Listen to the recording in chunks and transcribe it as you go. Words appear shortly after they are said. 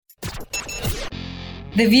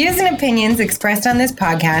The views and opinions expressed on this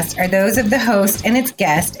podcast are those of the host and its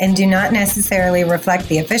guest and do not necessarily reflect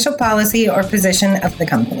the official policy or position of the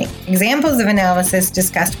company. Examples of analysis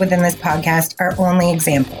discussed within this podcast are only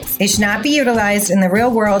examples. They should not be utilized in the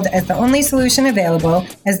real world as the only solution available,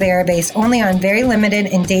 as they are based only on very limited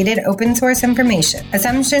and dated open source information.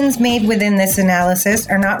 Assumptions made within this analysis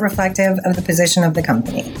are not reflective of the position of the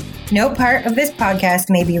company. No part of this podcast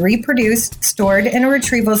may be reproduced, stored in a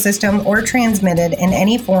retrieval system, or transmitted in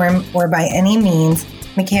any form or by any means,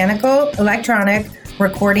 mechanical, electronic,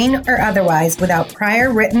 recording, or otherwise, without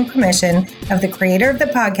prior written permission of the creator of the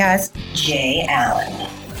podcast, Jay Allen.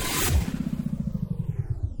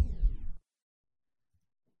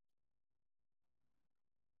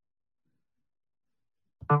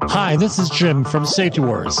 Hi, this is Jim from Safety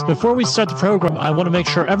Wars. Before we start the program, I want to make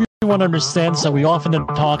sure everyone understands that we often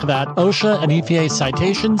talk about OSHA and EPA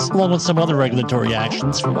citations, along with some other regulatory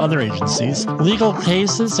actions from other agencies, legal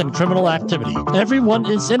cases, and criminal activity. Everyone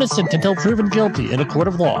is innocent until proven guilty in a court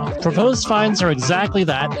of law. Proposed fines are exactly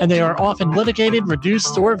that, and they are often litigated,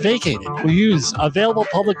 reduced, or vacated. We use available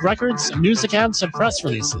public records, news accounts, and press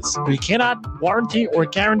releases. We cannot warranty or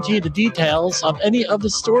guarantee the details of any of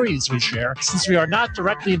the stories we share, since we are not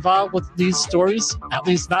directly involved with these stories, at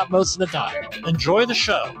least not most of the time. Enjoy the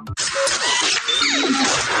show.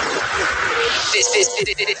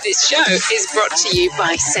 This show is brought to you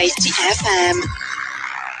by Safety FM.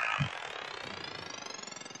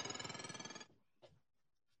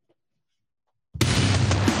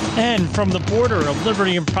 And from the border of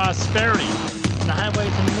liberty and prosperity, the highway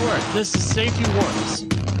to the north, this is Safety Wars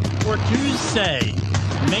for Tuesday,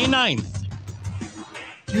 May 9th,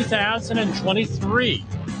 2023.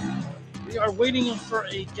 We are waiting for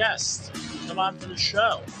a guest to come on to the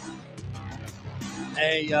show.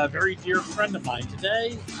 A very dear friend of mine.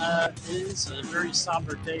 Today is a very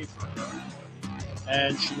somber day for her,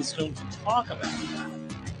 and she is going to talk about that.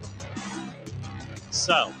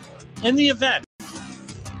 So, in the event,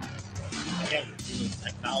 again, we're doing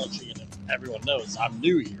technology, and everyone knows I'm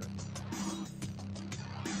new here.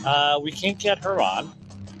 We can't get her on.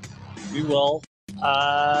 We will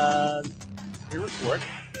re-record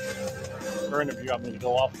her interview. I'm going to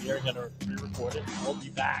go off the air and get her re-record it. We'll be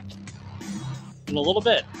back in a little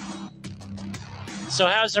bit. So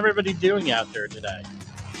how's everybody doing out there today?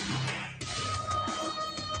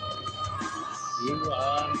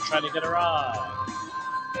 I'm trying to get her on.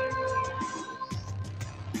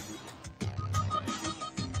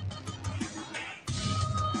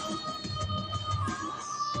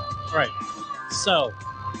 All right. So,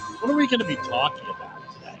 what are we going to be talking about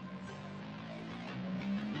today?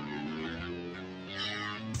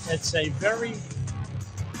 It's a very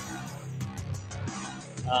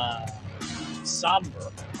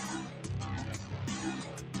somber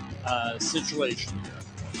situation here.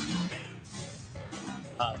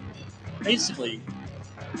 Basically,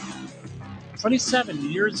 27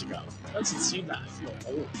 years ago, doesn't seem that I feel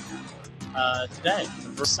old. Today,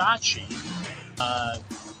 Versace,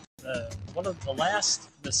 one of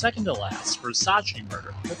the second to last Versace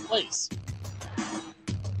murder took place.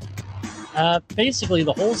 Basically,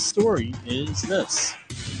 the whole story is this.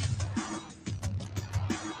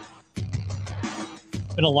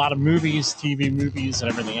 Been a lot of movies, TV movies,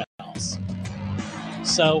 and everything else.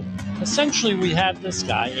 So, essentially, we have this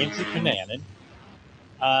guy, Andrew Cunanan.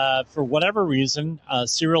 For whatever reason, a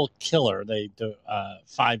serial killer.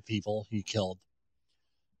 5 people he killed.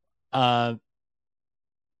 And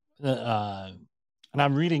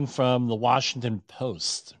I'm reading from the Washington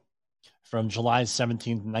Post from July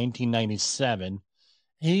 17th, 1997.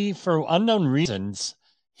 For unknown reasons,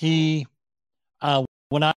 he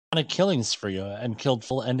went on a killing spree and killed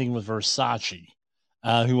full, ending with Versace,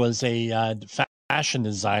 who was a fashion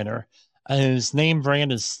designer. His name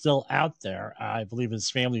brand is still out there. I believe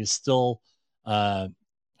his family is still in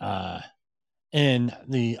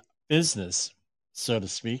the business, so to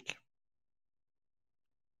speak.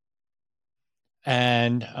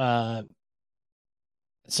 And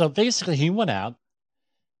so basically he went out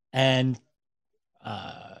and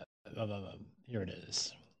here it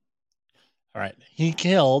is. All right. He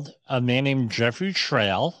killed a man named Jeffrey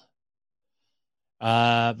Trail.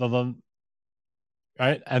 Right.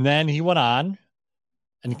 And then he went on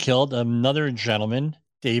and killed another gentleman,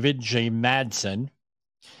 David J. Madsen,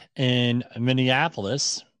 in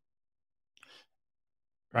Minneapolis.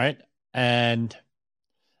 Right. And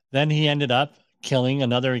then he ended up killing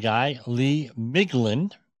another guy, Lee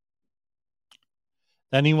Miglin.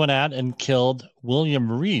 Then he went out and killed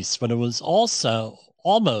William Reese, but it was also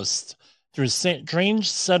almost through a strange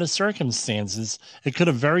set of circumstances. It could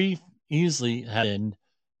have very easily have been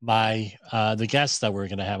by the guest that we're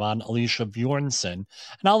going to have on, Alicia Bjornson. And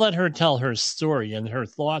I'll let her tell her story and her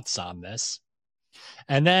thoughts on this.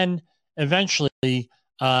 And then eventually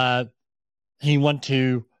he went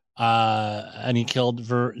to and he killed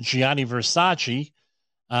Gianni Versace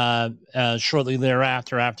shortly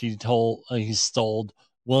thereafter, after he stole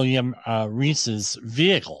William Reese's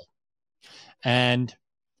vehicle. And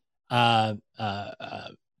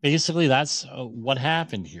basically that's what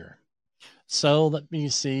happened here. So let me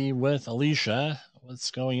see with Alicia,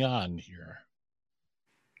 what's going on here.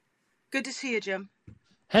 Good to see you, Jim.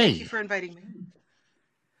 Hey. Thank you for inviting me.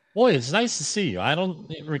 Boy, it's nice to see you. I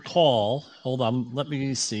don't recall. Hold on, let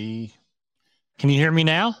me see. Can you hear me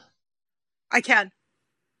now? I can.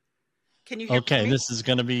 Can you hear me? Okay, this is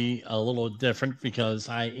going to be a little different because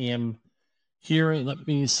I am hearing. Let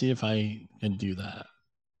me see if I can do that.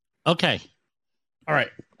 Okay. All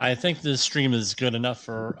right. I think this stream is good enough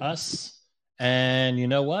for us. And you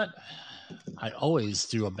know what? I always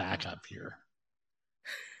do a backup here.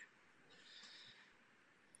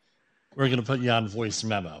 We're going to put you on voice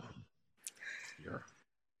memo here.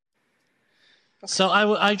 Okay. So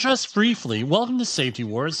I just briefly, welcome to Safety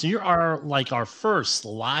Wars. You are like our first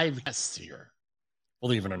live guest here,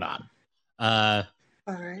 believe it or not. All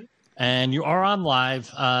right. And you are on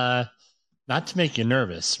live, not to make you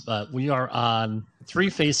nervous, but we are on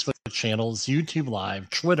 3 Facebook channels, YouTube Live,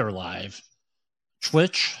 Twitter Live,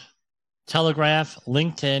 Twitch, Telegraph,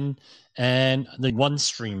 LinkedIn, and the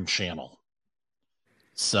OneStream channel.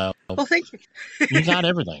 So, well, thank you. You got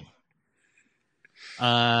everything.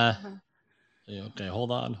 Okay,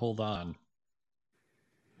 hold on.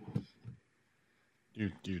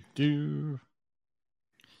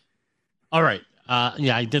 All right.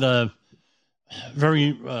 Yeah, I did a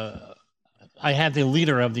very. I had the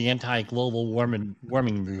leader of the anti-global warming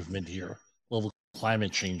movement here, global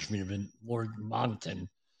climate change movement, Lord Monckton,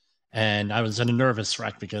 and I was in a nervous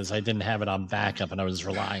wreck because I didn't have it on backup, and I was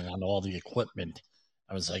relying on all the equipment.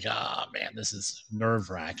 I was like, man, this is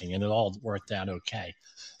nerve-wracking, and it all worked out okay.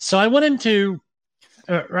 So I went into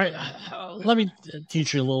right. Let me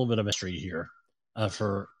teach you a little bit of history here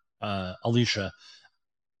for Alicia.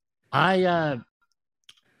 I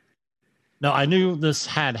knew this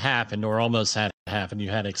had happened or almost had happened. You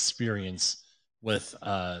had experience with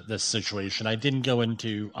this situation. I didn't go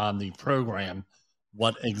into on the program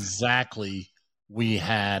what exactly we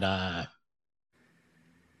had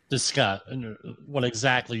discussed, what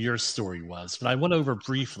exactly your story was. But I went over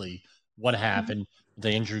briefly what happened with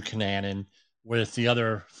Andrew Cunanan, with the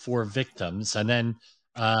other 4 victims, and then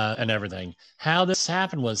and everything. How this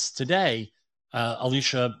happened was today,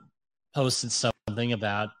 Alicia posted something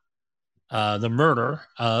about the murder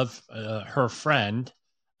of her friend,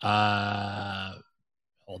 I'm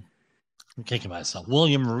kicking myself,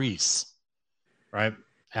 William Reese, right,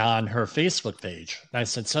 on her Facebook page. And I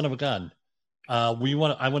said, son of a gun, I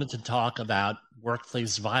wanted to talk about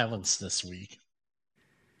workplace violence this week,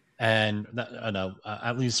 and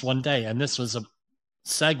at least one day. And this was a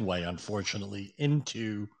segue, unfortunately,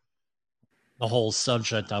 into the whole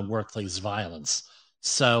subject on workplace violence.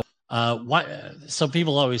 So, so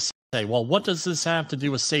people always say, well, what does this have to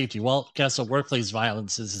do with safety? Well, guess what? Workplace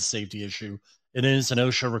violence is a safety issue. It is an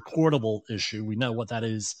OSHA recordable issue. We know what that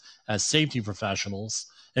is as safety professionals.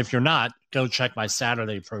 If you're not, go check my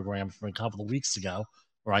Saturday program from a couple of weeks ago,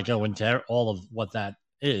 where I go into all of what that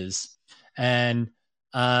is. And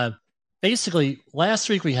basically, last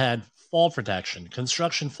week we had fall protection,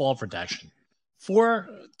 construction fall protection.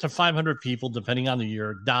 400 to 500 people, depending on the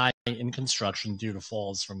year, die in construction due to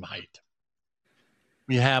falls from height.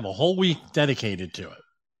 We have a whole week dedicated to it.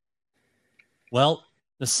 Well,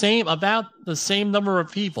 about the same number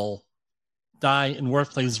of people die in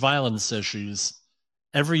workplace violence issues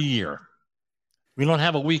every year. We don't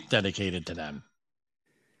have a week dedicated to them.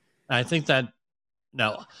 And I think that,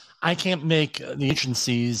 no, I can't make the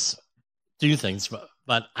agencies do things,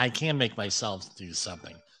 but I can make myself do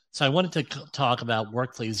something. So I wanted to talk about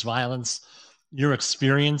workplace violence, your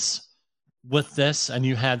experience with this, and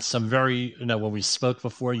you had some very, when we spoke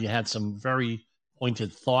before, you had some very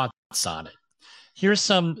pointed thoughts on it. Here's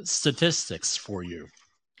some statistics for you,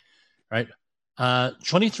 right?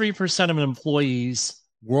 23% of employees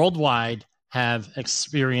worldwide have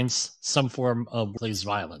experienced some form of workplace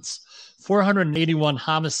violence. 481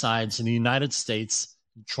 homicides in the United States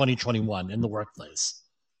in 2021 in the workplace.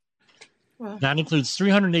 Wow. That includes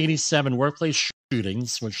 387 workplace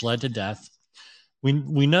shootings, which led to death.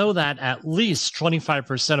 We know that at least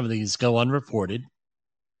 25% of these go unreported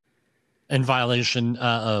in violation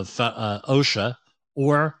of OSHA,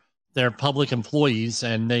 or they're public employees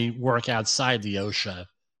and they work outside the OSHA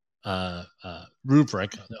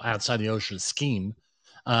rubric outside the OSHA scheme,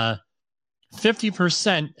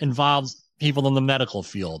 50% involves people in the medical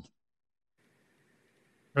field.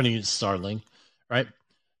 Pretty startling, right?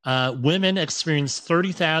 Women experience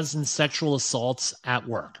 30,000 sexual assaults at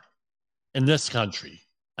work in this country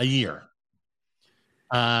a year.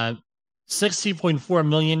 60.4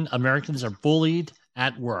 million Americans are bullied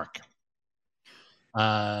at work.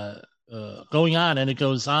 Going on, and it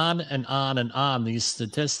goes on and on and on, these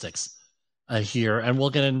statistics here, and we'll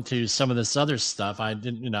get into some of this other stuff.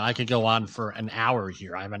 I could go on for an hour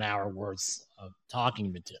here. I have an hour worth of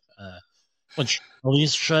talking, which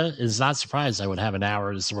Alicia is not surprised I would have an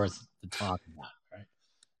hour's worth to talk about, right?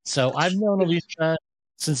 So I've known Alicia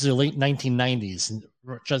since the late 1990s,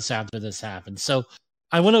 just after this happened. So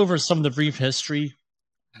I went over some of the brief history.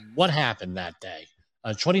 What happened that day?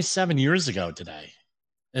 27 years ago today.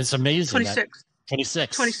 It's amazing.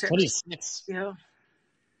 26. Yeah.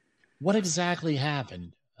 What exactly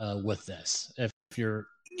happened with this? If you're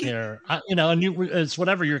care, it's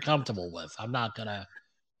whatever you're comfortable with. I'm not gonna.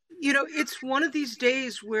 It's one of these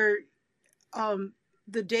days where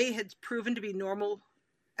the day had proven to be normal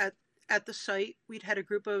at the site. We'd had a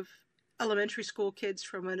group of elementary school kids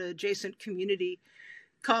from an adjacent community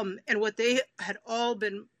come, and what they had all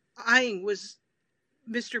been eyeing was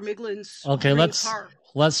Mr. Miglin's car.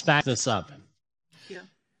 Let's back this up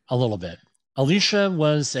a little bit. Alicia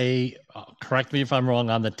was correct me if I'm wrong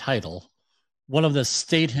on the title, one of the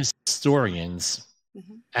state historians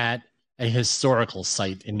at a historical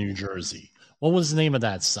site in New Jersey. What was the name of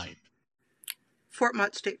that site? Fort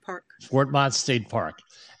Mott State Park. Fort Mott State Park.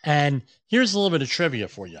 And here's a little bit of trivia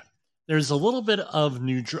for you. There's a little bit of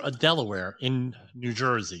Delaware in New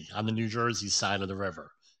Jersey, on the New Jersey side of the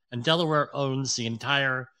river. And Delaware owns the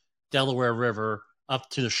entire Delaware River up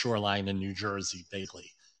to the shoreline in New Jersey,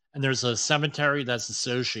 basically. And there's a cemetery that's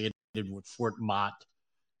associated with Fort Mott,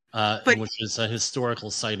 which is a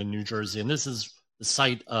historical site in New Jersey. And this is the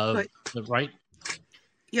site of right?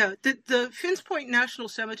 Yeah, the Finns Point National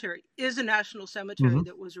Cemetery is a national cemetery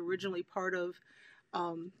that was originally part of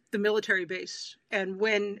the military base. And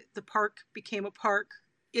when the park became a park,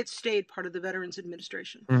 it stayed part of the Veterans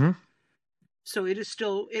Administration. So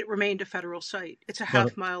it remained a federal site. It's a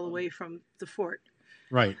half mile away from the fort.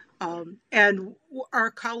 Right. And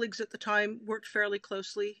our colleagues at the time worked fairly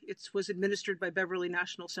closely. It was administered by Beverly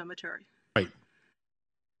National Cemetery. Right.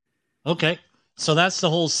 Okay. So that's the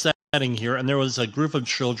whole setting here. And there was a group of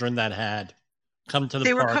children that had come to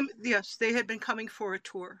the park. Yes, they had been coming for a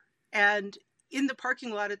tour. And in the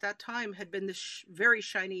parking lot at that time had been this very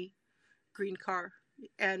shiny green car.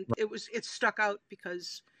 And it stuck out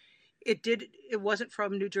because it wasn't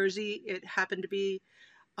from New Jersey. It happened to be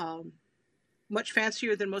much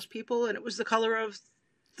fancier than most people, and it was the color of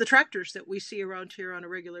the tractors that we see around here on a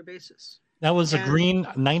regular basis. That was a green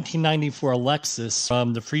 1994 Lexus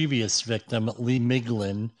from the previous victim, Lee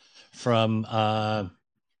Miglin, from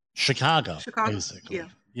Chicago, basically.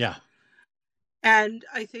 Yeah. And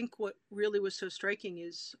I think what really was so striking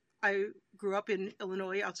is I grew up in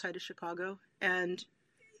Illinois outside of Chicago, and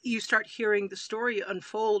you start hearing the story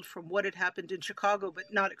unfold from what had happened in Chicago,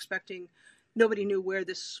 but not expecting, nobody knew where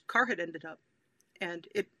this car had ended up. And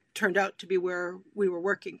it turned out to be where we were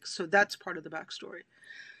working. So that's part of the backstory.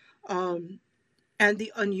 And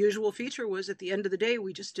the unusual feature was at the end of the day,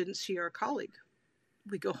 we just didn't see our colleague.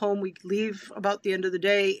 We go home, we leave about the end of the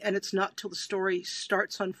day, and it's not till the story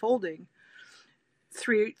starts unfolding,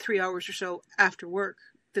 three hours or so after work,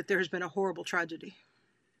 that there has been a horrible tragedy.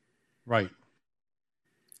 Right.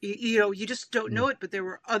 You just don't know it, but there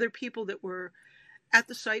were other people that were at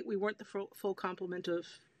the site. We weren't the full complement of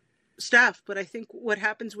staff, but I think what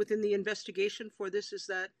happens within the investigation for this is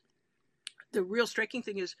that the real striking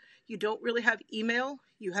thing is you don't really have email,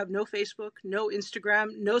 you have no Facebook, no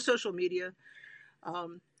Instagram, no social media.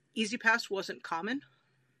 EasyPass wasn't common.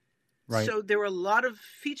 Right. So there were a lot of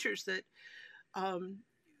features that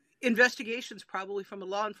investigations probably from a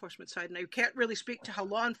law enforcement side, and I can't really speak to how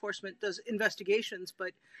law enforcement does investigations,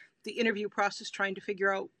 but the interview process trying to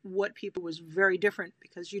figure out what people was very different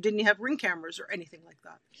because you didn't have Ring cameras or anything like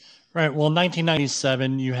that. Right. Well, in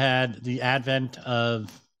 1997, you had the advent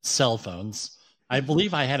of cell phones. I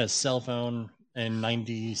believe I had a cell phone in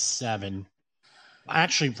 97.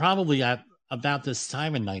 Actually, probably at about this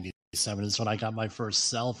time in 97 is when I got my first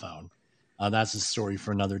cell phone. That's a story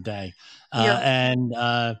for another day. And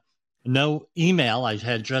no email. I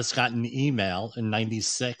had just gotten email in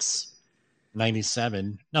 96.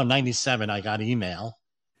 97. No, 97, I got email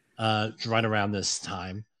right around this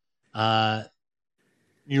time.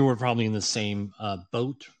 You were probably in the same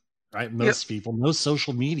boat, right? Most people, no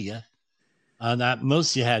social media. that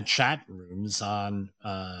most you had chat rooms on.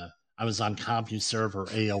 I was on CompuServe or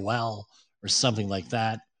AOL or something like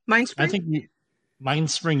that. Mindspring? I think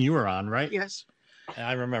Mindspring you were on, right? Yes.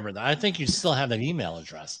 I remember that. I think you still have that email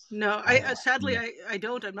address. No, sadly I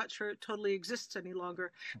don't. I'm not sure it totally exists any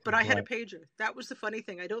longer. But I had a pager. That was the funny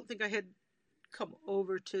thing. I don't think I had come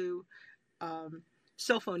over to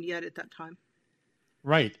cell phone yet at that time.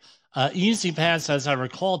 Right. Easy Pass, as I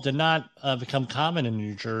recall, did not become common in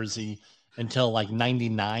New Jersey until like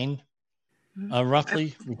 99,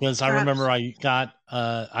 roughly, because I remember I got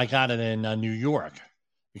it in New York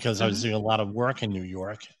because I was doing a lot of work in New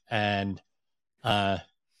York, and I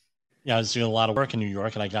was doing a lot of work in New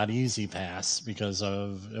York, and I got Easy Pass because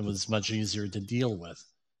it was much easier to deal with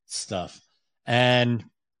stuff, and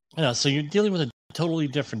so you're dealing with a totally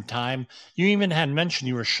different time. You even had mentioned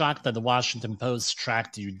you were shocked that the Washington Post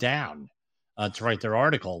tracked you down to write their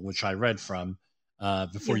article, which I read from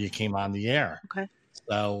before you came on the air. Okay.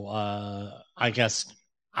 So I guess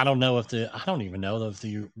I don't even know if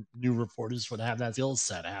the new reporters would have that skill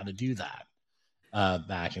set how to do that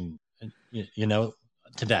back in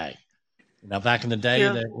today. Back in the day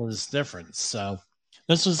that was different. So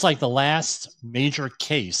this was like the last major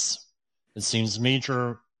case. It seems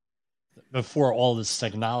major before all this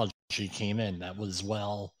technology came in that was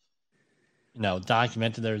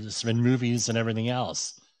documented. There's been movies and everything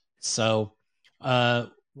else. So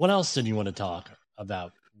what else did you want to talk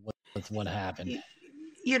about with what happened?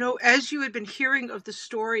 As you had been hearing of the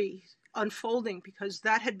story unfolding, because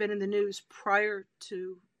that had been in the news prior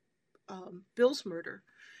to Bill's murder,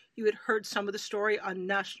 you had heard some of the story on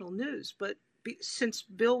national news. But since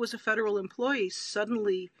Bill was a federal employee,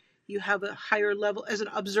 suddenly you have a higher level as an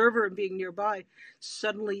observer and being nearby.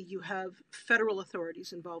 Suddenly you have federal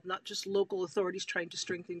authorities involved, not just local authorities trying to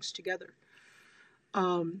string things together.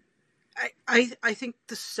 I think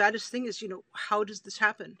the saddest thing is, how does this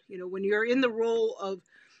happen? When you're in the role of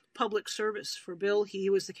public service for Bill, he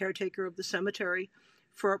was the caretaker of the cemetery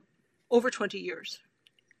for over 20 years.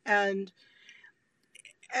 And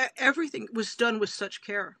everything was done with such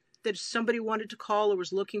care that if somebody wanted to call or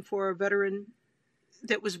was looking for a veteran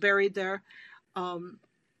that was buried there,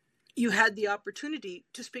 you had the opportunity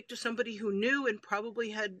to speak to somebody who knew and probably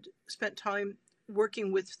had spent time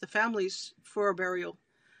working with the families for a burial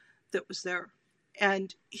that was there.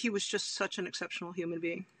 And he was just such an exceptional human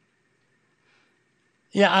being.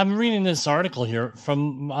 Yeah, I'm reading this article here.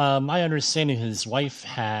 From my understanding, his wife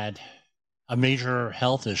had a major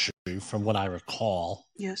health issue, from what I recall.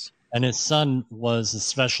 Yes. And his son was a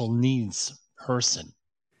special needs person.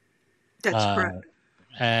 That's correct.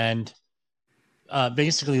 And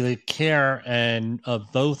basically the care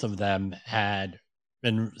of both of them had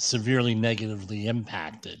been severely negatively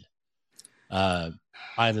impacted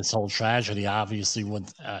by this whole tragedy. Obviously,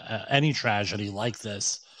 with any tragedy like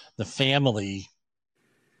this, the family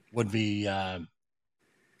would be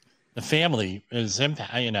the family is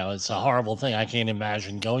impact. It's a horrible thing. I can't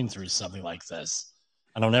imagine going through something like this.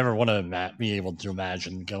 I don't ever want to be able to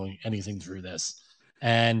imagine going anything through this.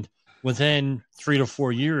 And within 3 to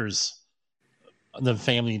 4 years, the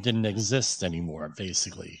family didn't exist anymore,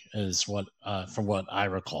 basically, is what from what I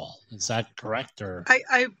recall. Is that correct? Or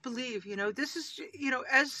I believe, this is,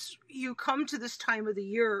 as you come to this time of the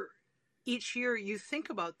year, each year you think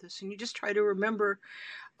about this and you just try to remember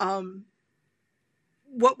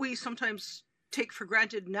what we sometimes take for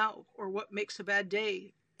granted now, or what makes a bad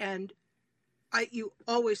day. And you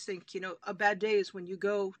always think, a bad day is when you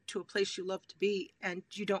go to a place you love to be and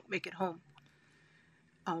you don't make it home.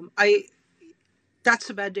 That's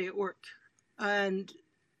a bad day at work, and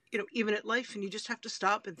even at life. And you just have to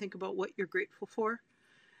stop and think about what you're grateful for,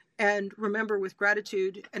 and remember with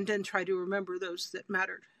gratitude, and then try to remember those that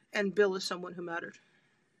mattered. And Bill is someone who mattered.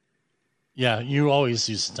 Yeah, you always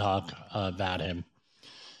used to talk about him,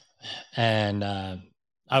 and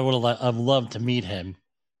I would have loved to meet him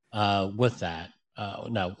with that.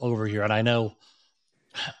 No, over here, and I know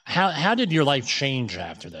how did your life change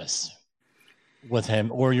after this with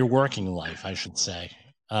him, or your working life, I should say.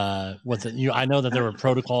 With it, I know that there were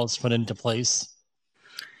protocols put into place.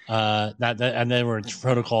 And there were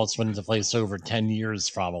protocols put into place over 10 years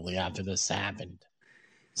probably after this happened.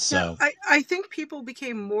 So yeah, I think people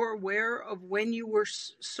became more aware of when you were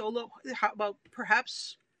solo, how about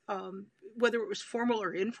perhaps whether it was formal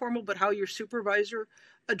or informal, but how your supervisor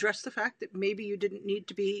addressed the fact that maybe you didn't need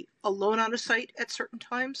to be alone on a site at certain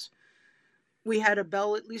times. We had a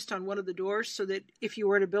bell, at least on one of the doors, so that if you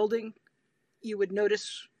were in a building, you would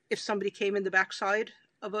notice if somebody came in the backside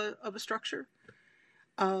of a structure.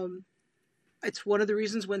 It's one of the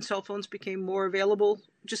reasons when cell phones became more available.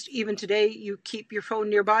 Just even today, you keep your phone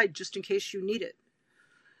nearby just in case you need it.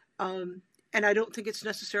 And I don't think it's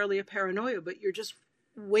necessarily a paranoia, but you're just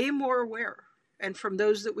way more aware. And from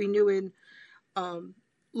those that we knew in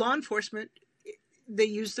law enforcement, they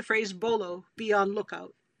use the phrase BOLO, be on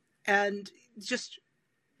lookout, and just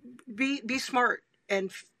be smart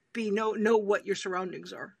and know what your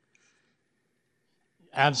surroundings are.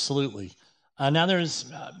 Absolutely. Now there's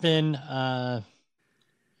been, I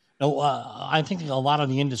think a lot of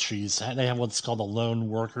the industries, they have what's called a lone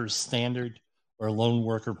worker standard or lone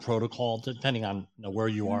worker protocol, depending on where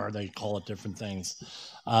you are, they call it different things.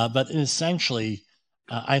 But essentially,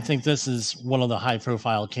 I think this is one of the high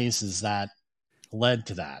profile cases that led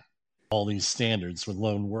to that, all these standards with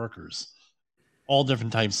lone workers, all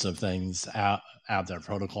different types of things out there,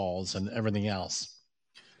 protocols and everything else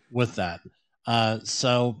with that.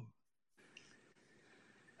 So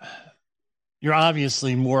you're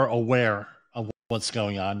obviously more aware of what's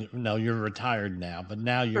going on. No, you're retired now, but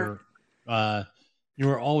now you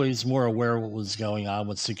were always more aware of what was going on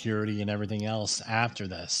with security and everything else after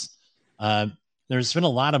this. There's been a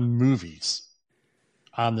lot of movies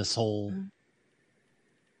on this whole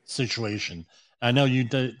situation. I know you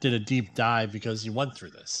did a deep dive because you went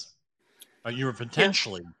through this, but you were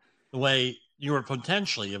potentially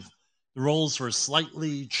if the roles were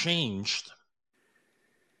slightly changed,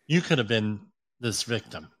 you could have been this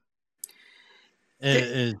victim.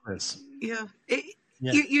 You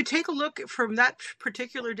take a look from that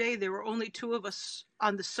particular day. There were only 2 of us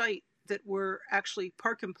on the site that were actually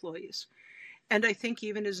park employees. And I think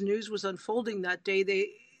even as news was unfolding that day,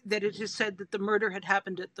 that it is said that the murder had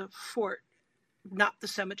happened at the fort, not the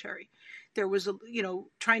cemetery. There was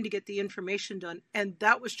trying to get the information done. And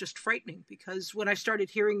that was just frightening, because when I started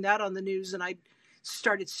hearing that on the news and I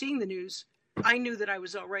started seeing the news, I knew that I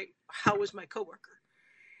was all right. How was my coworker?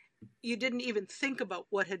 You didn't even think about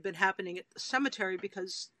what had been happening at the cemetery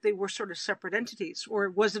because they were sort of separate entities. Or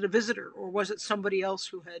was it a visitor? Or was it somebody else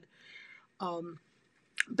who had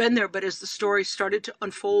been there? But as the story started to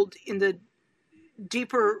unfold in the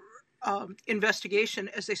deeper investigation,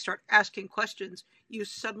 as they start asking questions, you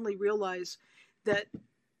suddenly realize that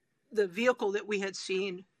the vehicle that we had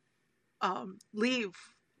seen leave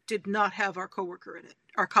did not have our coworker in it,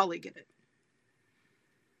 our colleague in it.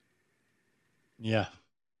 Yeah.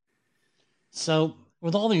 So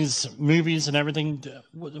with all these movies and everything,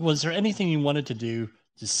 was there anything you wanted to do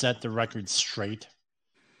to set the record straight?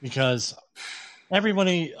 Because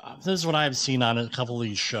everybody, this is what I've seen on a couple of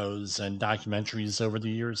these shows and documentaries over the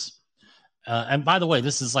years. And by the way,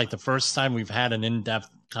 this is like the first time we've had an in-depth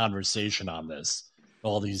conversation on this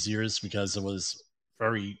all these years, because it was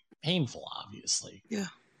very painful, obviously,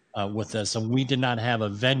 with this. And we did not have a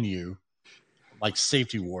venue like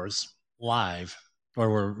Safety Wars live where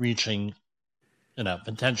we're reaching,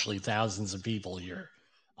 potentially thousands of people here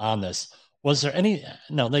on this. Was there any,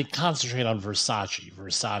 no, they concentrate on Versace,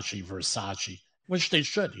 which they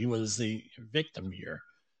should. He was the victim here,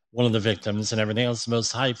 one of the victims, and everything else, the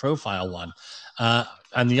most high profile one.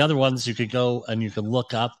 And the other ones you could go and you could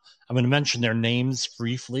look up. I'm going to mention their names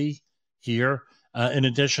briefly here. In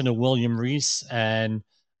addition to William Reese and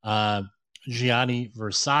Gianni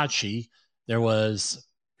Versace, there was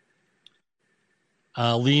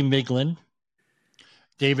Lee Miglin,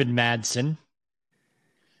 David Madsen,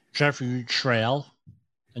 Jeffrey Trail.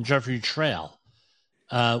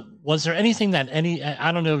 Was there anything that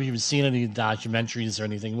I don't know if you've seen any documentaries or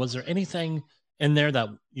anything, was there anything in there that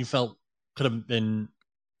you felt could have been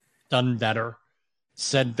done better,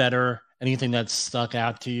 said better, anything that stuck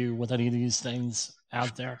out to you with any of these things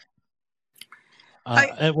out there?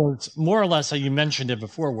 It was more or less, you mentioned it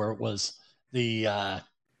before, where it was they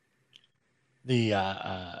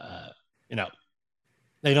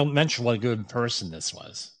don't mention what a good person this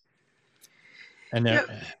was. And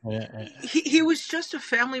he was just a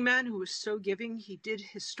family man who was so giving. He did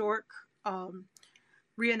historic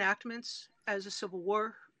reenactments as a Civil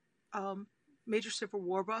War, major Civil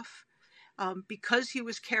War buff, because he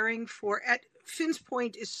was caring for. At Finn's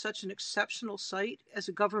Point is such an exceptional site as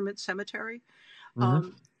a government cemetery.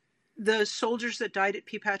 The soldiers that died at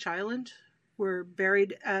Peapatch Island were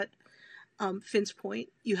buried at Finn's Point.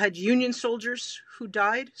 You had Union soldiers who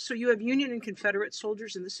died, so you have Union and Confederate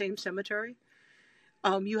soldiers in the same cemetery.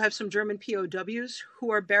 You have some German POWs who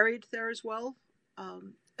are buried there as well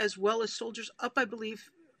as soldiers up, I believe,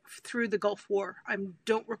 through the Gulf War. I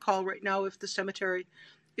don't recall right now if the cemetery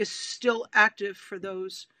is still active for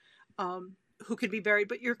those who could be buried,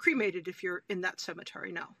 but you're cremated if you're in that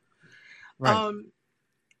cemetery now. Right.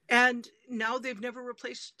 And now they've never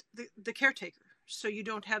replaced the caretaker. so you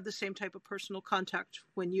don't have the same type of personal contact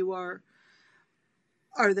when you are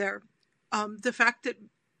there. The fact that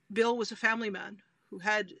Bill was a family man who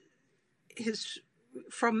had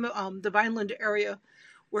from the Vineland area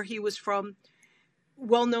where he was from,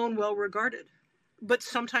 well-known, well-regarded. But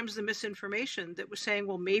sometimes the misinformation that was saying,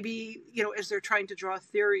 well, maybe, as they're trying to draw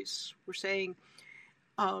theories, we're saying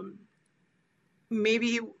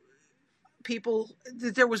maybe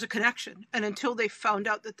that there was a connection. And until they found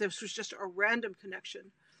out that this was just a random connection,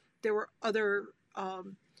 there were other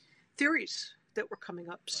theories that were coming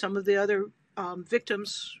up. Some of the other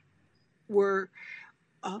victims were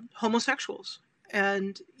homosexuals.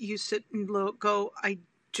 And you sit and go, I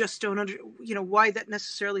just don't why that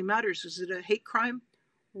necessarily matters. Is it a hate crime?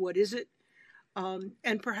 What is it?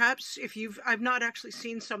 And perhaps I've not actually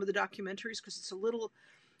seen some of the documentaries because it's a little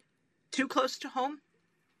too close to home.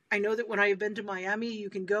 I know that when I have been to Miami, you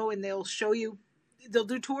can go and they'll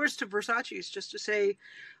do tours to Versace's just to say,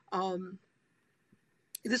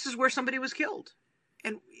 this is where somebody was killed.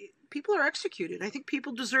 And people are executed. I think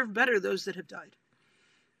people deserve better, those that have died.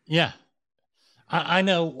 Yeah. I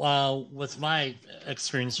know with my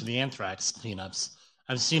experience with the anthrax cleanups,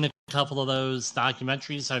 I've seen a couple of those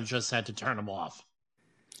documentaries. I've just had to turn them off.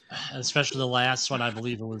 Especially the last one, I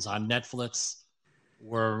believe it was on Netflix,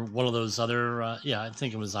 or one of those other, I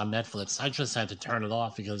think it was on Netflix. I just had to turn it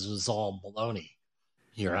off because it was all baloney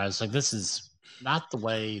here. I was like, this is not the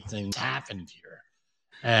way things happened here.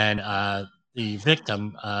 And the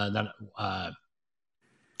victim,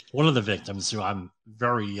 one of the victims who I'm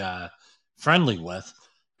very friendly with,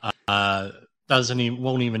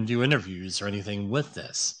 won't even do interviews or anything with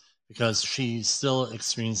this because she still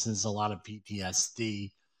experiences a lot of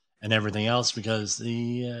PTSD and everything else because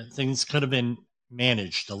the things could have been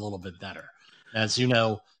managed a little bit better. As you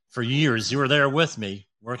know, for years you were there with me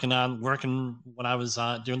working when I was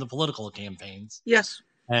doing the political campaigns. Yes.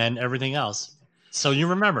 And everything else. So you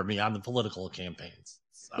remember me on the political campaigns.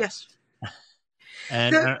 So. Yes.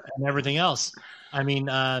 And everything else. I mean,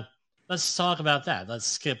 let's talk about that. Let's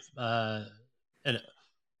skip. What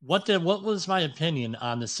was my opinion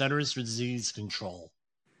on the Centers for Disease Control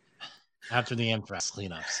after the anthrax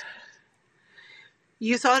cleanups?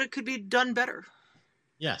 You thought it could be done better.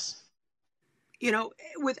 Yes.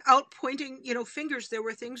 Without pointing, fingers, there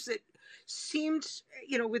were things that seemed,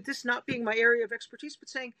 with this not being my area of expertise, but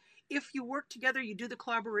saying, if you work together, you do the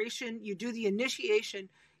collaboration, you do the initiation,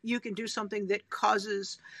 you can do something that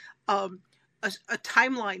causes a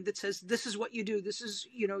timeline that says, this is what you do. This is,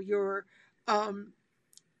 your,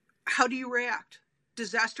 how do you react?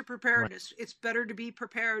 Disaster preparedness. Right. It's better to be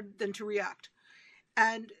prepared than to react.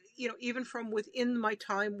 And, even from within my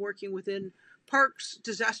time working within parks,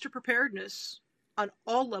 disaster preparedness on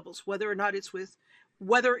all levels, whether or not it's with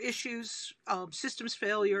weather issues, systems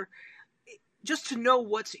failure, just to know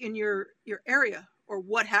what's in your area or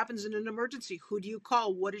what happens in an emergency. Who do you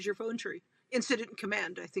call? What is your phone tree? Incident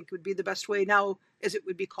command, I think, would be the best way now as it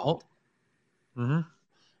would be called. Oh. Mm-hmm.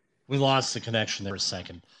 We lost the connection there for a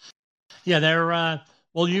second. Yeah, they're,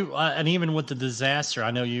 you, and even with the disaster,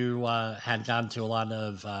 I know you had gone to a lot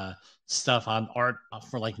of stuff on art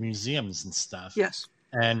for like museums and stuff. Yes.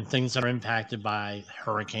 And things that are impacted by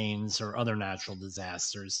hurricanes or other natural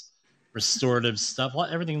disasters, restorative stuff. Well,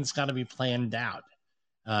 everything's got to be planned out.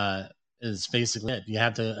 Is basically it. You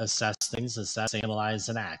have to assess things, analyze,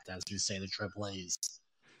 and act, as you say, the AAAs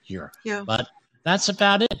here. Yeah. But that's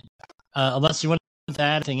about it. Unless you want to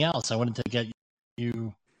add anything else, I wanted to get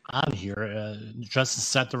you on here just to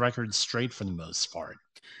set the record straight for the most part.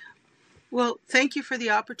 Well, thank you for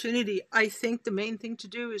the opportunity. I think the main thing to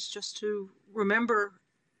do is just to remember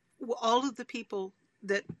all of the people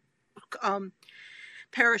that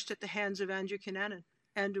perished at the hands of Andrew Cunanan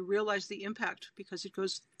and to realize the impact because it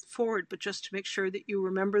goes forward, but just to make sure that you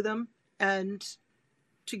remember them and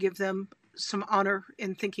to give them some honor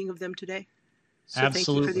in thinking of them today. So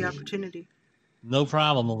Absolutely. Thank you for the opportunity. No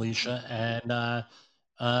problem, Alicia. And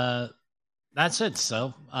that's it.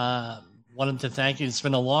 So wanted to thank you. It's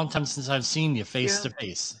been a long time since I've seen you face to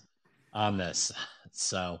face on this.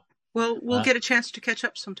 So well, we'll get a chance to catch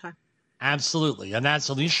up sometime. Absolutely. And that's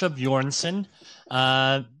Alicia Bjornson.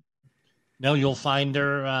 No, you'll find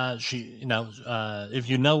her. If you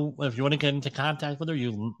want to get into contact with her,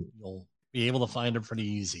 you'll be able to find her pretty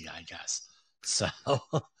easy, I guess. So,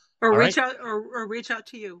 or reach out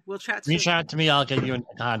to you. We'll chat soon. Reach out to me. I'll get you into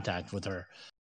contact with her.